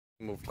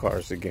Move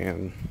cars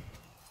again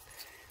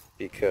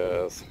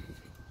because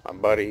my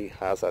buddy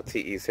has a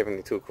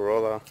TE72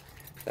 Corolla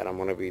that I'm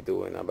going to be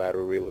doing a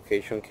battery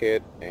relocation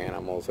kit, and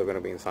I'm also going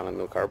to be installing a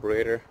new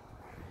carburetor.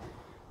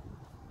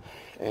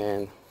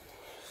 And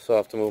so I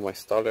have to move my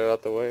starter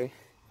out the way.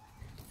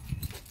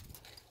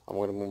 I'm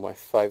going to move my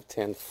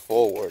 510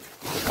 forward.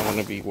 I'm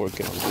going to be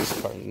working on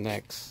this car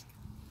next.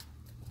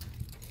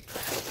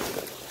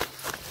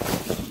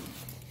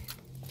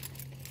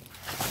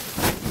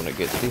 I'm going to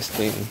get this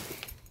thing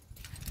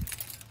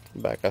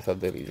back as a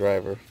daily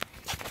driver.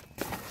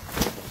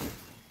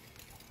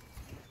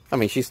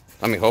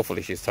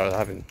 Hopefully she started. I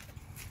haven't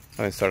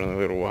started in a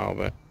little while,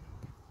 but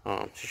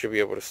she should be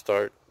able to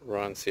start,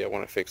 run. See, I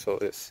want to fix all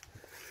this.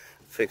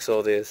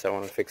 I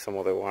want to fix some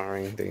of the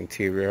wiring, the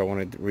interior I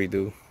want to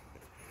redo.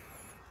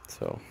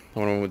 So I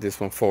want to move this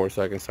one forward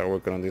so I can start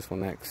working on this one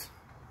next.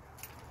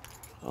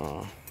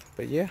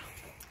 But yeah.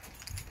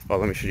 Oh,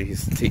 let me show you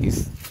his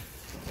T's.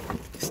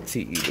 His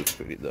TE looks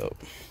pretty dope.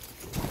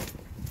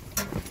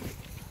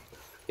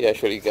 He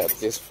actually got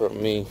this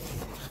from me.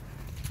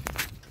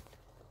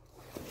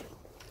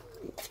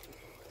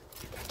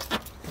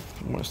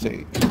 I want to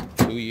say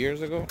 2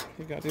 years ago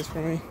he got this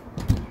from me.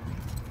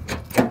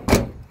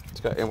 It's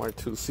got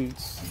MR2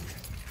 seats,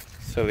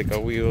 Celica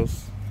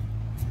wheels.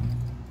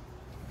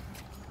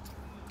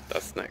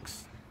 That's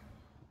next.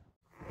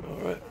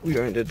 Alright, we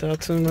are in the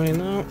Datsun right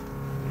now.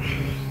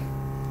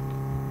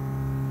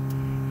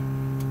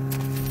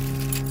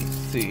 Let's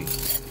see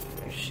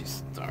if she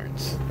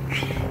starts.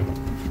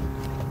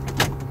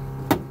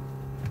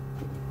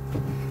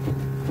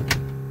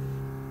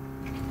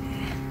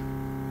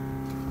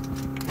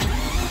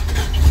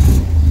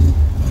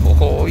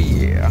 Oh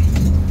yeah.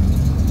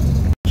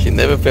 She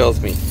never fails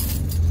me.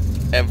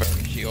 Ever.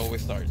 She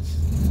always starts.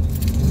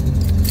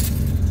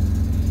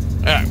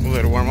 Alright, we'll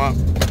let her warm up.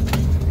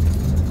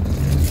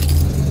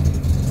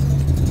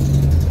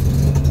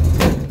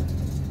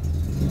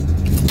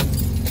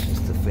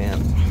 Just a fan.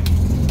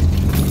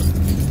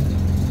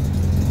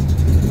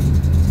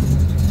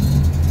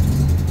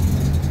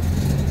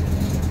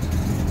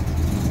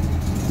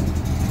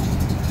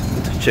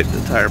 To check the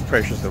tire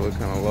pressures, they look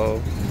kind of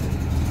low.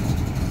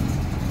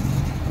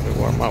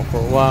 Warm out for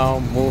a while,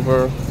 move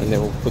her, and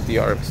then we'll put the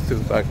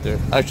RX2 back there.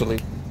 Actually,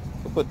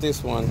 we'll put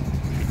this one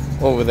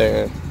over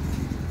there,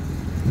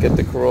 get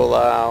the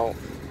Corolla out,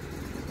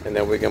 and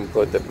then we can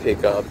put the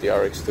pickup, the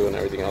RX2, and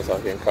everything else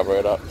out here and cover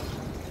it up.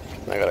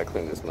 And I gotta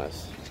clean this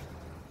mess.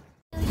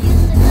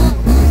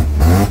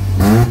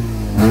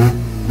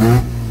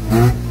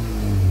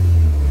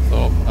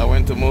 So I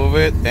went to move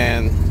it,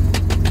 and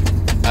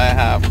I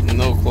have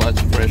no clutch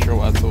pressure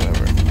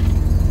whatsoever.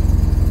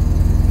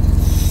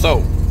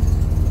 So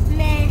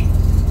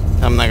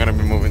I'm not gonna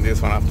be moving this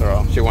one after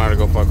all. She wanted to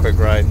go for a quick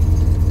ride.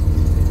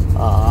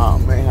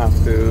 May have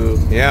to,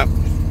 yeah.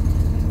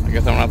 I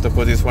guess I'm gonna have to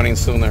put this one in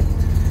sooner.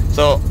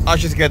 So I'll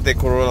just get the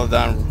Corolla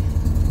done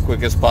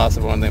quick as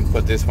possible and then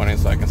put this one in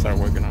so I can start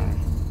working on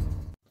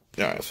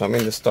it. Alright, so I'm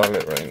in the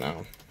starlet right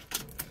now.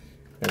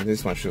 And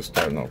this one should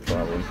start no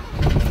problem.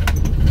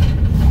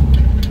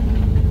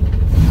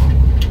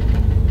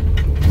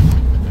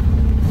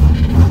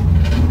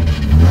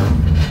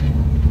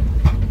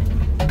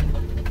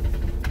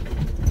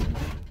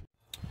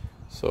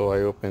 So I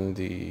opened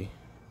the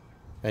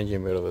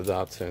engine bit of the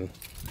Datsun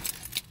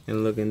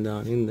and looking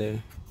down in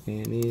there,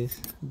 and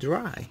it's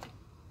dry.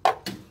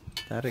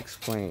 That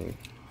explains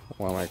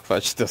why my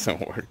clutch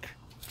doesn't work.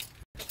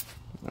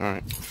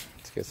 Alright,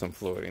 let's get some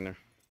fluid in there.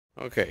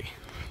 Okay,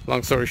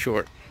 long story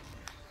short,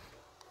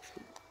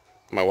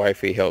 my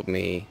wifey helped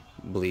me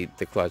bleed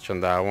the clutch on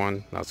that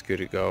one. That's good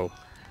to go.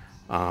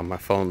 My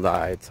phone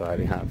died, so I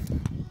didn't have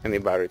any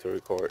battery to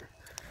record.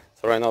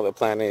 So right now the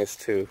plan is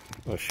to,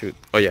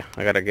 I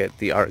gotta get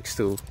the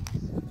RX2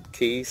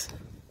 keys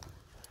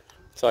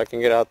so I can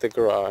get out the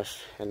garage,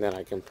 and then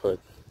I can put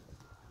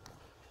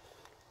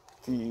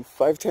the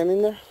 510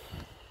 in there,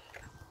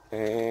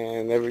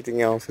 and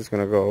everything else is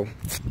gonna go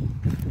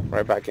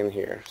right back in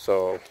here.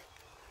 So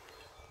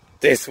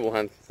this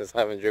one, since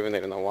I haven't driven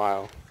it in a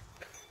while,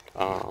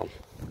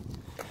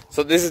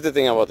 so this is the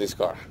thing about this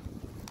car.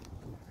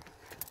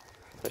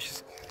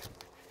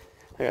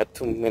 I got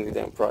too many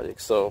damn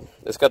projects. So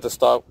it's got the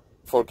stock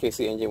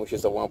 4KC engine, which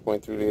is a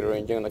 1.3 liter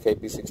engine on the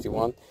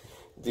KP61.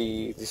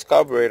 These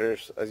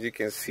carburetors, as you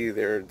can see,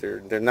 they're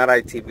not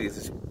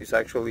ITBs. It's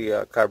actually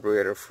a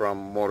carburetor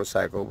from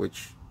motorcycle,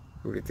 which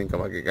really think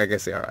about it, I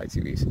guess they are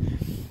ITBs.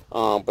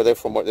 But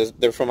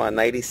they're from a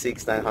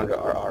 96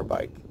 900RR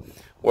bike.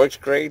 Works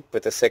great,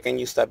 but the second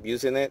you stop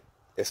using it,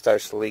 it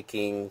starts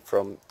leaking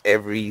from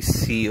every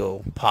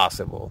seal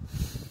possible.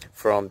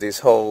 From these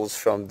holes,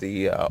 from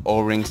the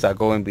O-rings that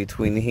go in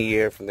between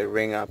here, from the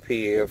ring up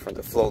here, from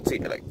the float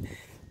here. Like,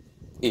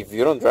 if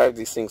you don't drive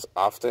these things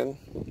often,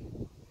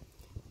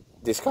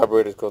 these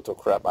carburetors go to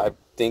crap. I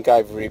think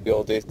I've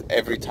rebuilt it.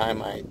 Every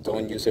time I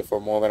don't use it for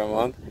more than a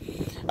month,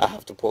 I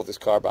have to pull this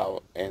carb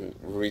out and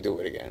redo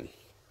it again.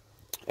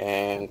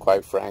 And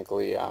quite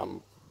frankly,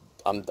 I'm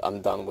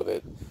done with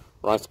it.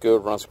 Runs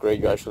good, runs great.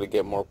 You actually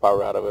get more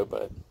power out of it,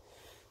 but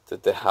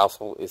the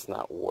hassle is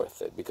not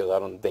worth it, because I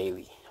don't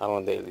daily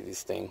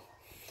this thing.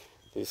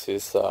 This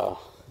is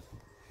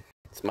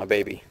it's my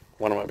baby,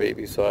 one of my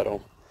babies, so I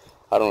don't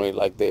really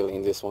like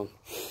dailying this one.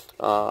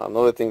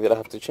 Another thing that I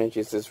have to change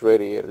is this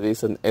radiator. This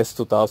is an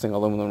S2000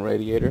 aluminum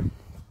radiator,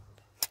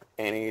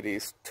 and it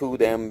is too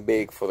damn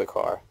big for the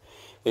car.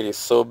 It is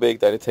so big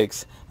that it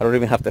takes, I don't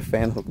even have the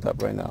fan hooked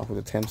up right now with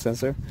the temp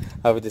sensor.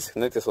 I have it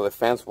disconnected so the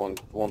fans won't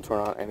turn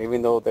on, and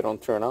even though they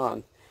don't turn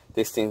on,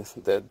 this thing,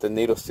 the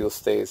needle still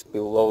stays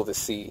below the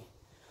sea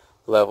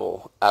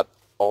level at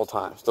all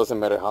times. Doesn't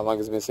matter how long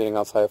it's been sitting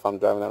outside, if I'm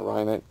driving and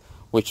running it,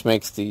 which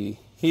makes the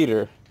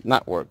heater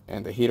not work,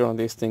 and the heater on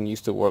this thing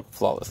used to work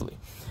flawlessly.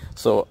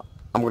 So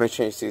I'm going to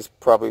change this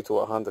probably to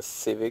a Honda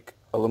Civic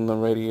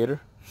aluminum radiator,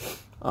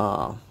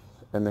 and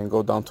then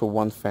go down to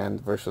one fan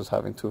versus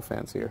having two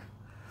fans here.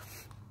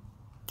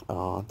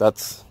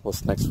 That's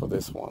what's next for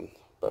this one.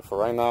 But for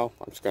right now,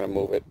 I'm just going to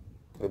move it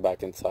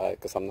back inside,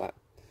 because I'm not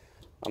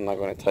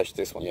going to touch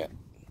this one yet.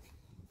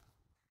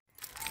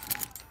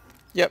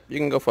 Yep, you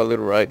can go for a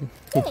little ride.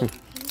 I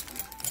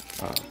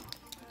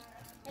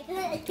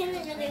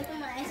couldn't really open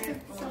my eyes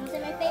because someone's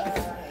in my face.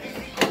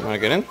 You want to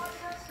get in?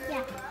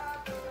 Yeah.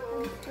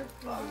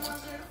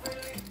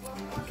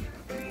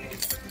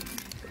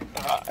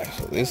 Alright,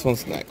 so this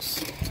one's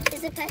next.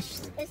 Is the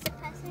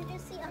passenger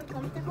seat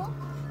uncomfortable?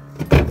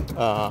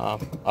 I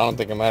don't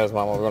think it matters,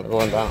 Mama. We're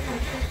going down.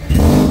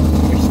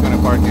 We're just going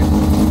to park it.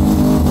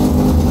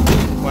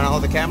 Want to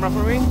hold the camera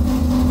for me?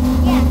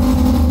 Yeah.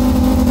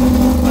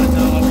 Want to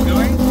know what we're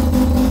doing?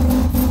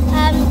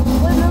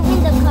 We're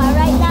moving the car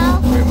right now.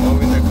 We're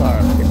moving the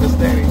car. Keep it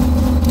steady.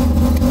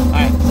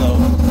 Alright, so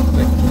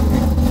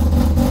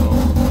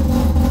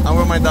I'm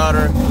with my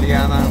daughter,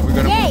 Liana. We're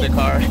going to move the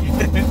car.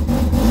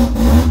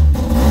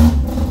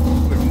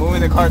 We're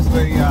moving the car to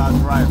the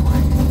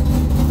driveway.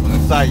 On the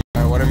side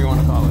yard, whatever you want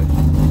to call it.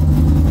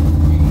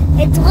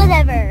 It's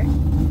whatever.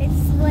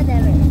 It's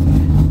whatever.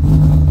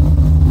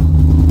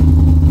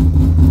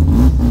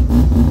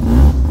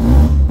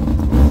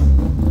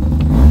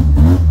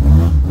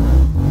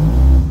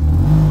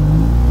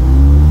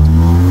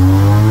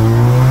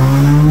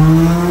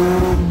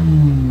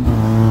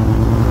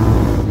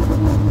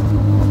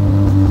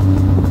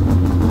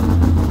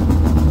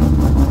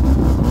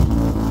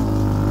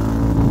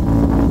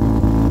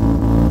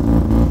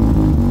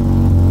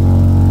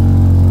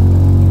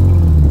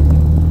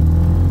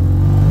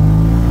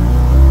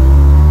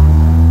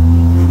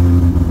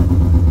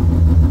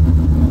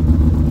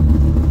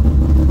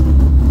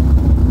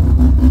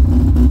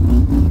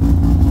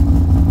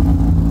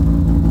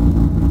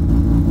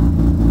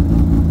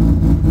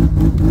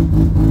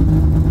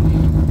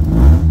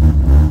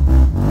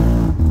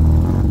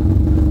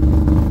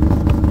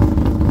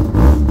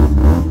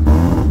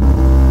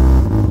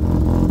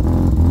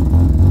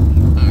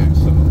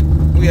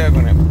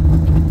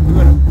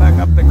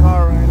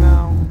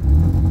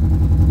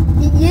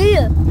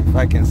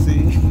 I can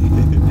see.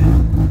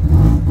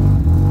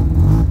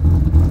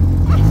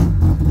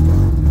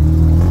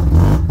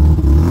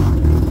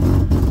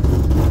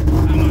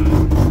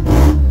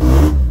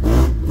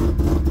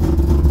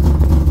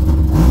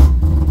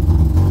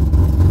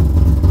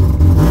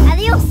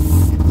 Adios.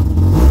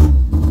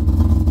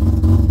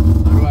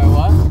 How do I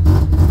what?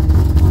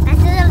 I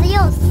said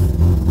adios.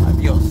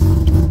 Adios.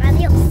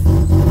 Adios.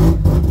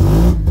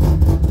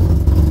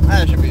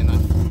 That should be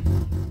enough.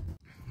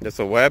 There's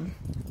a web.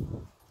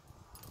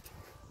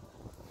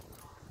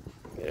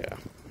 Yeah.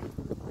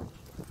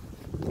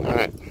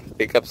 Alright,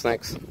 pickups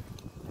next.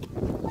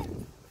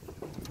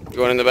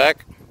 Going in the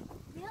back?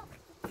 Yep.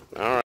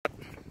 Alright.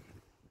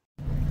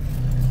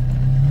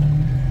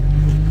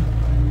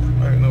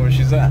 I don't know where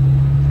she's at.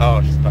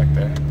 Oh, she's back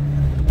there.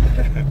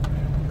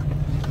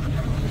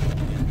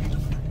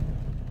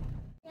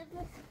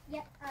 You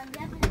have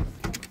enough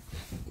space.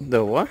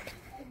 The what?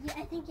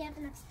 I think you have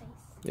enough space.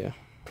 Yeah.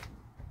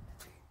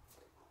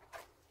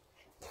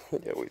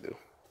 Yeah, we do.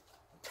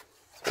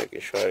 Just making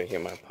sure I didn't hear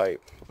my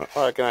pipe.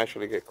 Oh, I can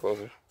actually get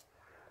closer.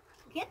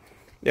 Okay?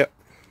 Yep.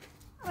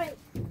 Alright.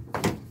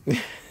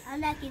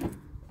 I'm back in.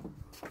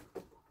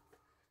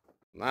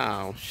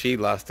 Now, she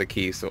lost the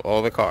keys to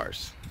all the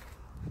cars.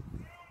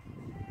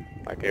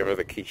 I gave her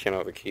the keychain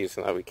of the keys,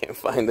 and now we can't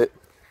find it.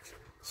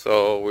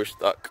 So, we're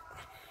stuck.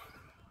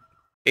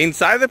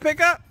 Inside the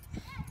pickup?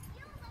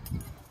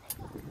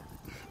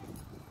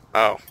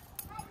 Oh.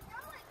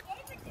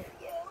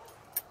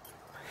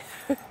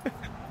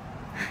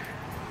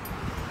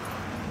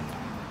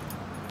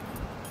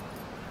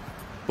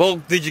 Well,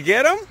 did you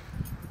get them? No.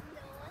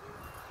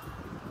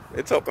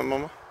 It's open,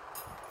 Mama.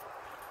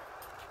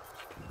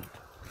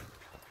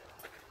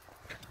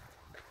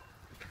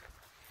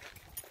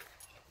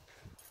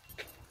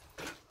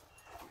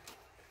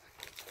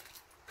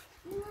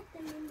 You left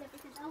them in there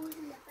because I was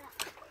in the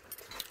back.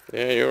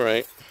 Yeah, you're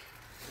right.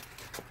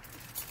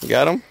 You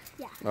got them?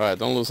 Yeah. All right,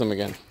 don't lose them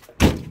again.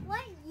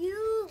 What?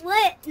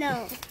 What?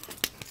 No.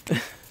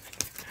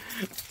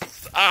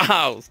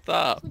 Ow,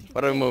 stop.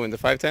 What are we moving, the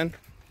 510?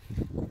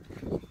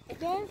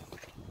 Again?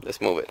 Let's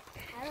move it.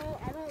 I don't know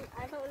your car.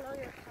 I don't know.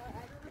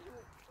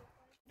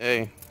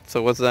 Hey,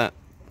 so what's that?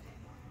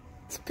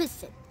 It's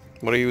piston.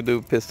 What do you do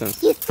with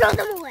pistons? You throw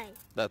them away.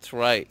 That's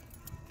right.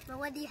 But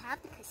why do you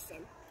have the piston?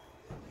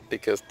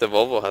 Because the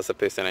Volvo has a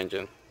piston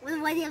engine.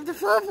 Well, why do you have the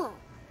Volvo?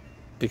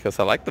 Because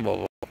I like the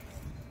Volvo.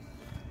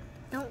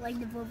 Don't like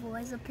the Volvo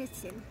as a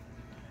piston.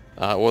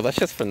 Well, that's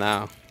just for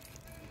now.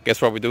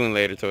 Guess what we're doing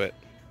later to it?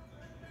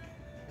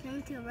 Turn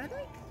it to a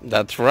rotary?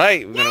 That's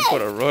right. We're Yes! gonna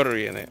put a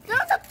rotary in it. Throw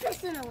the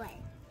piston away.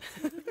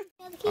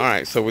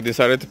 Alright, so we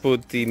decided to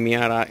put the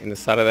Miata in the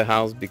side of the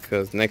house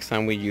because next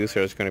time we use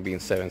her, it's gonna be in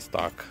 7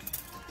 stock.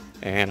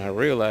 And I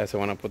realized that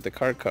when I put the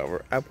car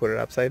cover, I put it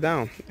upside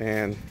down.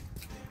 And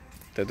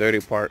the dirty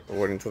part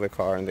went into the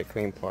car and the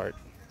clean part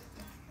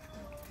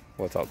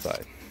was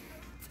outside.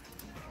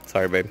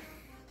 Sorry, babe.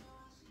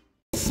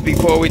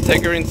 Before we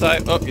take her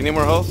inside, oh, you need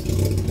more hose?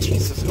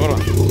 Jesus, hold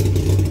on.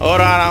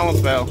 Hold on, I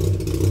almost fell.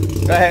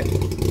 Go ahead.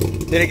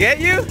 Did it get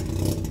you?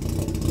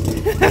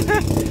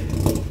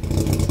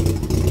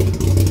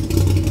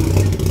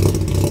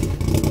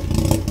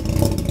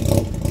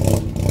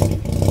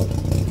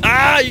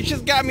 Ah, you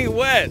just got me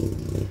wet.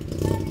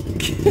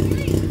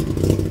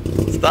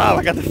 Stop,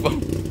 I got the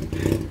phone.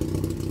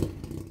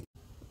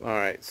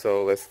 Alright,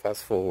 so let's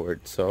fast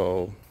forward.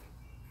 So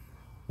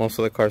most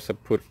of the cars are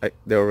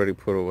they're already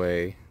put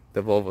away.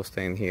 The Volvo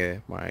staying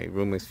here. My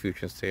roommate's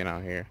Fusion staying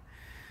out here.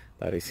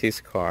 That is his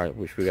car,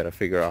 which we gotta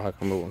figure out how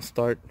come it won't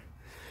start.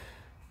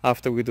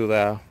 After we do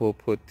that, we'll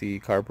put the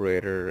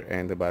carburetor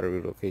and the battery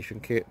relocation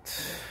kit.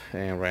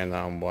 And right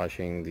now I'm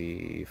washing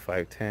the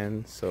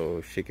 510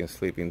 so she can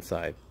sleep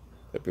inside.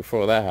 But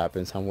before that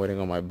happens, I'm waiting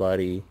on my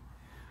buddy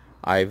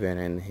Ivan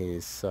and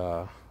his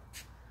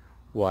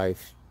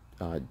wife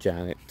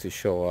Janet to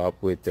show up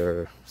with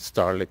their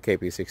Starlet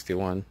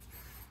KP61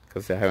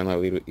 because they're having a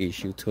little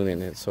issue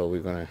tuning it, so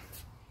we're gonna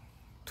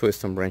twist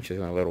some wrenches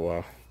in a little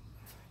while.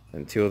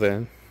 Until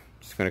then,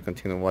 just gonna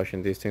continue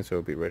washing these things so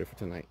we'll be ready for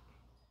tonight.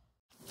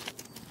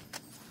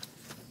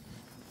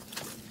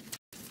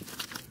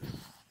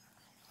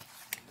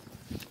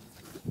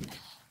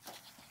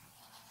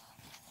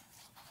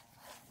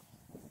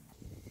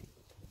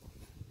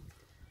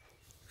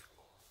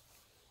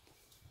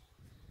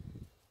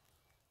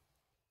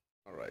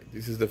 Alright,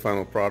 this is the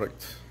final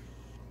product.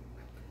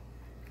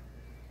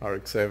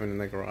 RX-7 in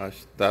the garage.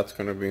 That's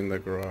gonna be in the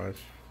garage.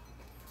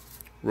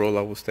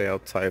 Rolla will stay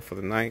outside for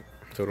the night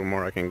so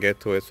tomorrow I can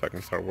get to it so I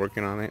can start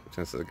working on it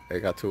since it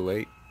got too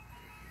late.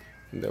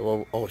 And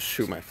then, oh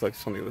shoot, my Flex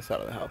is on the other side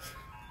of the house.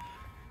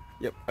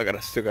 Yep,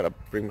 still gotta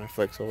bring my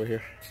Flex over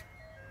here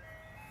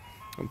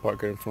and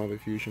park it in front of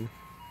the Fusion.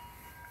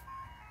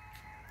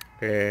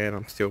 And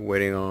I'm still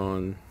waiting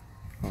on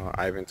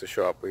Ivan to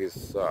show up with his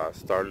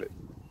Starlet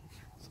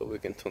so we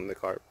can tune the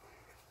car.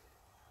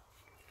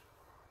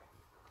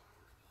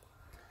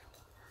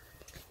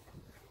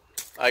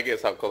 I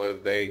guess I'll call it a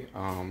day.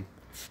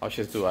 I'll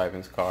just do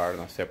Ivan's car in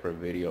a separate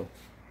video,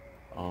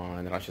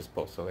 and then I'll just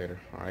post it later.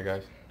 Alright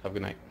guys, have a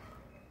good night.